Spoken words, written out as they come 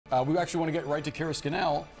We actually want to get right to Kara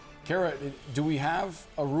Scannell. Kara, do we have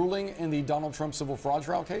a ruling in the Donald Trump civil fraud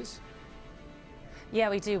trial case? Yeah,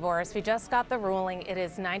 we do, Boris. We just got the ruling. It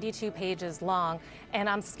is 92 pages long, and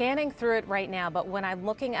I'm scanning through it right now. But when I'm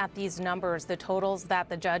looking at these numbers, the totals that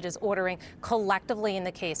the judge is ordering collectively in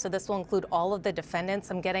the case, so this will include all of the defendants,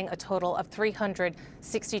 I'm getting a total of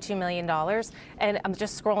 $362 million. And I'm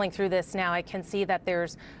just scrolling through this now. I can see that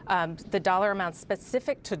there's the dollar amount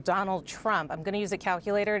specific to Donald Trump. I'm going to use a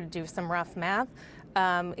calculator to do some rough math.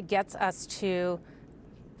 It gets us to,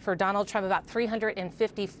 for Donald Trump, about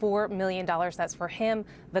 $354 million. That's for him,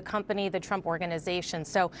 the company, the Trump Organization.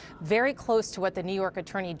 So very close to what the New York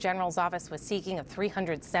Attorney General's office was seeking of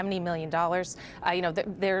 $370 million.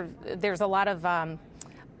 There's a lot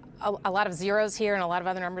of zeros here and a lot of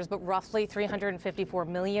other numbers, but roughly $354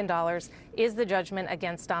 million is the judgment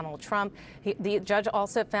against Donald Trump. The judge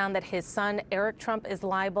also found that his son, Eric Trump, is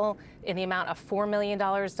liable in the amount of $4 million.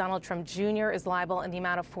 Donald Trump Jr. is liable in the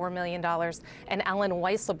amount of $4 million. And Allen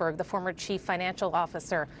Weisselberg, the former chief financial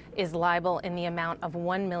officer, is liable in the amount of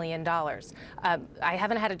 $1 million. I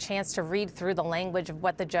haven't had a chance to read through the language of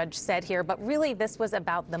what the judge said here, but really this was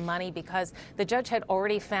about the money, because the judge had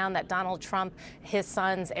already found that Donald Trump, his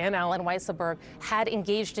sons, and Allen Weisselberg had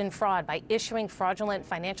engaged in fraud by issuing fraudulent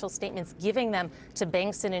financial statements, giving them to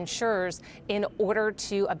banks and insurers in order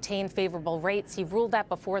to obtain favorable rates. He ruled that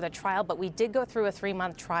before the trial, but we did go through a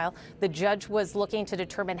 3-month trial. The judge was looking to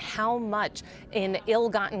determine how much in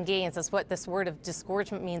ill-gotten gains, that's what this word of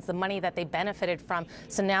disgorgement means, the money that they benefited from.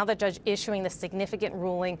 So now the judge issuing the significant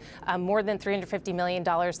ruling, more than $350 million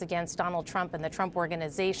against Donald Trump and the Trump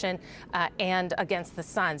Organization and against the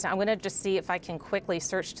sons. Now, I'm going to just see if I can quickly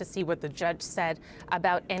search to see what the judge said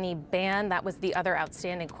about any ban. That was the other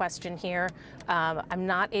outstanding question here. I'm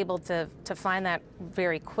not able to find that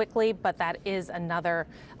very quickly, but that is another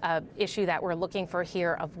issue that we're looking for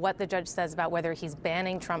here of what the judge says about whether he's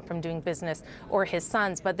banning Trump from doing business or his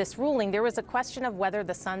sons. But this ruling, there was a question of whether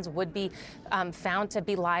the sons would be found to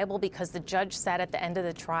be liable, because the judge said at the end of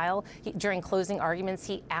the trial, during closing arguments,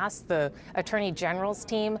 he asked the Attorney General's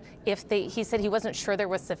team if he said he wasn't sure there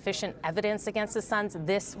was sufficient evidence against the sons.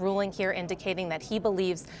 This ruling here indicating that he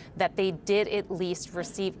believes that they did at least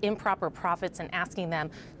receive improper profits, and asking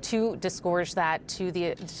them to disgorge that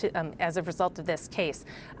as a result of this case.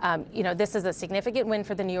 This is a significant win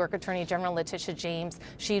for the New York Attorney General, Letitia James.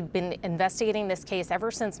 She'd been investigating this case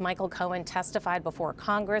ever since Michael Cohen testified before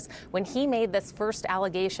Congress, when he made this first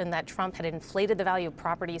allegation that Trump had inflated the value of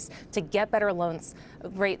properties to get better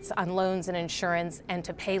rates on loans and insurance and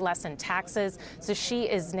to pay less in taxes. So she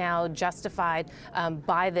is now justified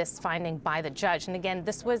by this finding by the judge. And again,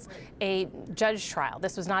 this was a judge trial.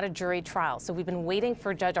 This was not a jury trial. So we've been waiting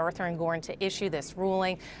for Judge Arthur Engoron to issue this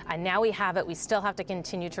ruling. And now we have it. We still have to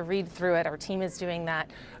continue to read through it. Our team is doing that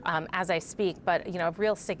as I speak. But, a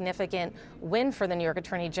real significant win for the New York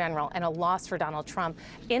Attorney General and a loss for Donald Trump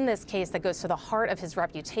in this case that goes to the heart of his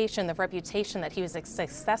reputation, the reputation that he was a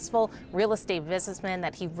successful real estate businessman,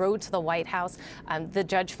 that he rode to the White House. The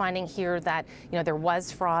judge finding here that, there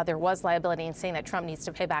was fraud, there was liability, and saying that Trump needs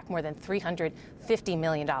to pay back more than $350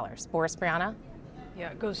 million. Boris, Brianna? Yeah,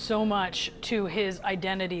 it goes so much to his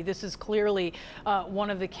identity. This is clearly one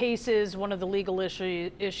of the cases, one of the legal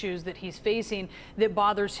issues that he's facing that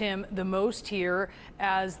bothers him the most here,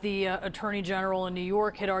 as the Attorney General in New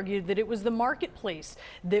York had argued that it was the marketplace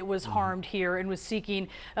that was harmed here and was seeking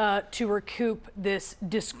to recoup this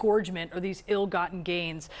disgorgement or these ill-gotten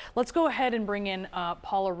gains. Let's go ahead and bring in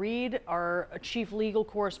Paula Reed, our chief legal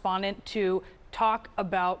correspondent, to talk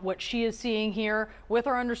about what she is seeing here, with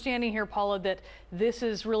our understanding here, Paula, that this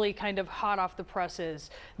is really kind of hot off the presses,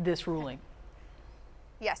 this ruling.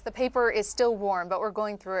 Yes, the paper is still warm, but we're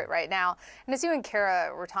going through it right now. And as you and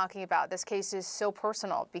Kara were talking about, this case is so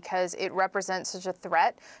personal because it represents such a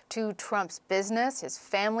threat to Trump's business, his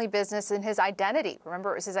family business, and his identity.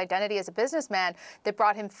 Remember, it was his identity as a businessman that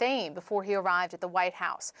brought him fame before he arrived at the White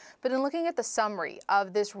House. But in looking at the summary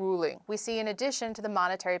of this ruling, we see, in addition to the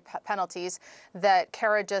monetary penalties that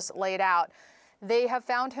Kara just laid out, they have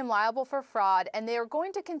found him liable for fraud, and they are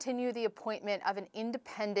going to continue the appointment of an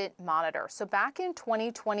independent monitor. So back in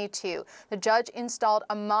 2022, the judge installed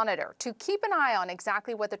a monitor to keep an eye on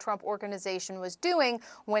exactly what the Trump Organization was doing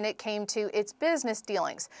when it came to its business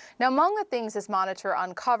dealings. Now, among the things this monitor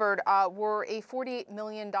uncovered were a $48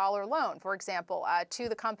 million loan, for example, to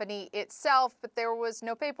the company itself, but there was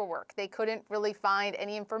no paperwork. They couldn't really find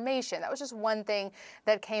any information. That was just one thing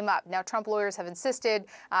that came up. Now, Trump lawyers have insisted,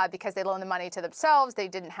 because they loaned the money to the themselves. They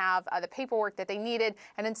didn't have the paperwork that they needed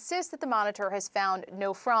and insist that the monitor has found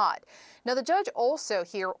no fraud. Now, the judge also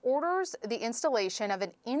here orders the installation of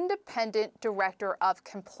an independent director of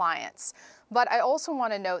compliance. But I also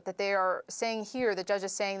want to note that they are saying here, the judge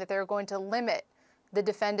is saying that they're going to limit the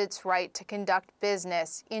defendant's right to conduct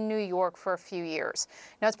business in New York for a few years.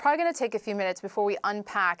 Now, it's probably going to take a few minutes before we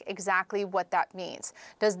unpack exactly what that means.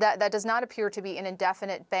 That does not appear to be an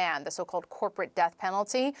indefinite ban, the so-called corporate death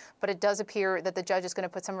penalty, but it does appear that the judge is going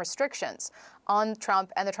to put some restrictions on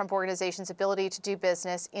Trump and the Trump Organization's ability to do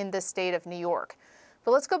business in the state of New York.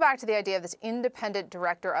 But let's go back to the idea of this independent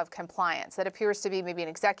director of compliance that appears to be maybe an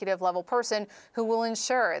executive level person who will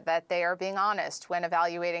ensure that they are being honest when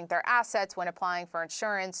evaluating their assets, when applying for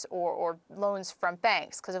insurance or loans from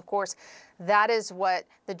banks. Because, of course, that is what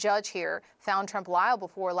the judge here found Trump liable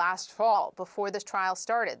for last fall, before this trial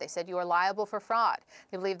started. They said, you are liable for fraud.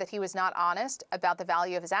 They believe that he was not honest about the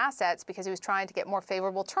value of his assets because he was trying to get more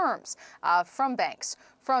favorable terms from banks,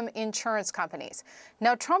 from insurance companies.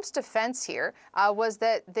 Now, Trump's defense here was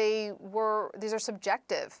that these are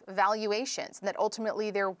subjective valuations, and that ultimately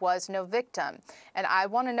there was no victim. And I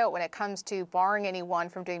want to note, when it comes to barring anyone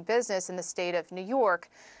from doing business in the state of New York,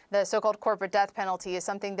 the so-called corporate death penalty is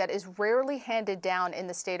something that is rarely handed down in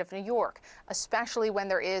the state of New York, especially when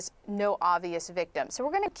there is no obvious victim. So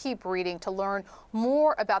we're going to keep reading to learn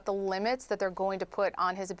more about the limits that they're going to put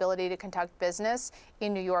on his ability to conduct business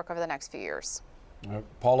in New York over the next few years.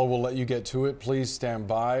 Paula, we'll let you get to it. Please stand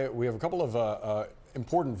by. We have a couple of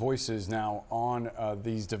important voices now on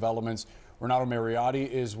these developments. Renato Mariotti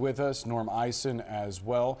is with us, Norm Eisen as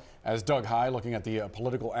well as Doug Heye, looking at the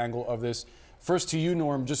political angle of this. First to you,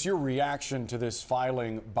 Norm, just your reaction to this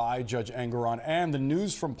filing by Judge Engoron and the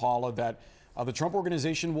news from Paula that the Trump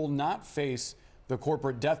Organization will not face the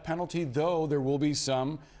corporate death penalty, though there will be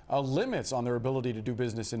some limits on their ability to do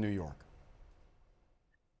business in New York.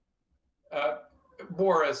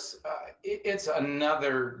 Boris, it's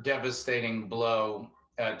another devastating blow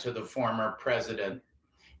to the former president.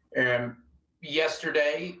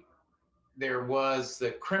 Yesterday, there was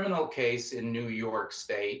the criminal case in New York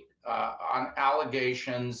State on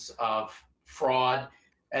allegations of fraud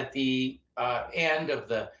at the end of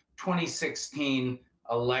the 2016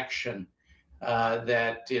 election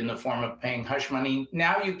that in the form of paying hush money.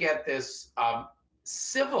 Now you get this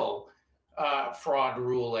civil fraud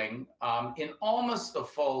ruling in almost the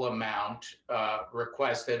full amount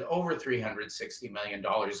requested, over $360 million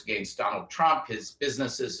against Donald Trump, his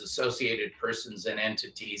businesses, associated persons, and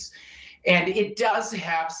entities. And it does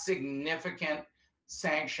have significant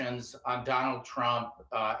sanctions on Donald Trump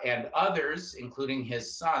and others, including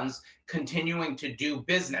his sons, continuing to do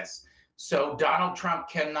business. So Donald Trump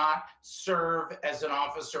cannot serve as an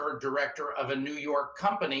officer or director of a New York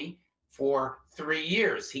company for 3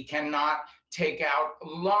 years. He cannot take out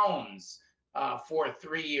loans for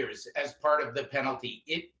 3 years as part of the penalty.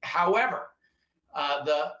 However,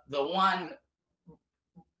 the one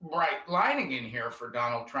bright lining in here for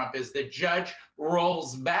Donald Trump is the judge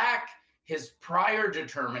rolls back his prior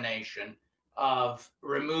determination of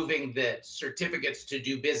removing the certificates to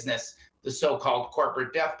do business, the so-called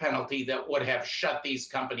corporate death penalty that would have shut these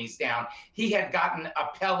companies down. He had gotten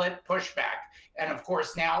appellate pushback. And of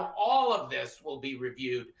course, now all of this will be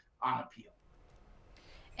reviewed on appeal.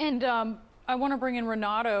 And I want to bring in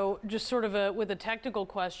Renato just sort of with a technical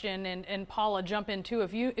question, and Paula, jump in too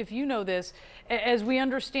if you know this. As we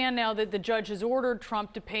understand now that the judge has ordered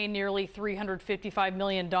Trump to pay nearly $355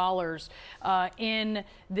 million in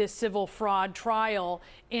this civil fraud trial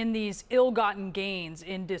in these ill-gotten gains,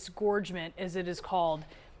 in disgorgement, as it is called.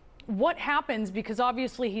 What happens? Because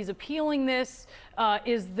obviously he's appealing this.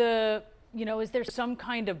 Is there some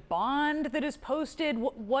kind of bond that is posted?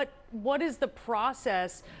 What is the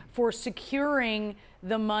process for securing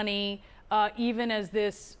the money even as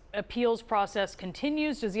this appeals process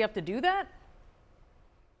continues? Does he have to do that?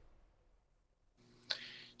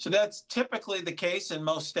 So that's typically the case in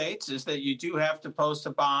most states, is that you do have to post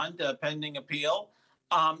a bond pending appeal.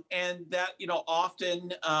 And that,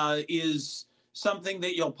 often is something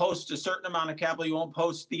that you'll post a certain amount of capital. You won't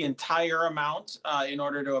post the entire amount in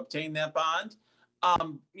order to obtain that bond.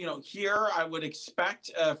 Here I would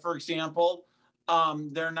expect, for example,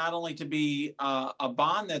 there not only to be a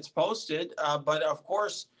bond that's posted, but of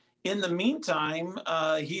course, in the meantime,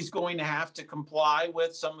 he's going to have to comply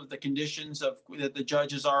with some of the conditions that the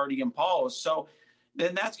judge has already imposed. So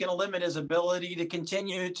then that's going to limit his ability to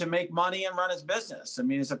continue to make money and run his business. I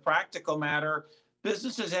mean, as a practical matter,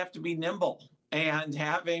 businesses have to be nimble. And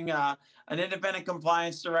having an independent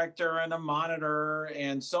compliance director and a monitor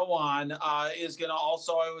and so on is going to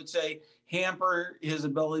also, I would say, hamper his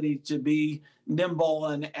ability to be nimble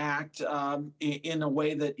and act in a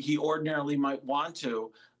way that he ordinarily might want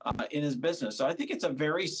to in his business. So I think it's a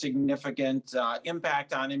very significant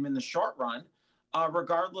impact on him in the short run,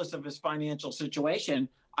 regardless of his financial situation.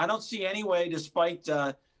 I don't see any way, despite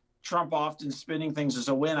Trump often spinning things as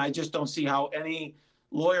a win, I just don't see how any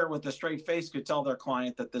lawyer with a straight face could tell their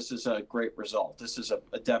client that this is a great result. This is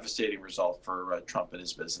a devastating result for Trump and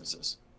his businesses.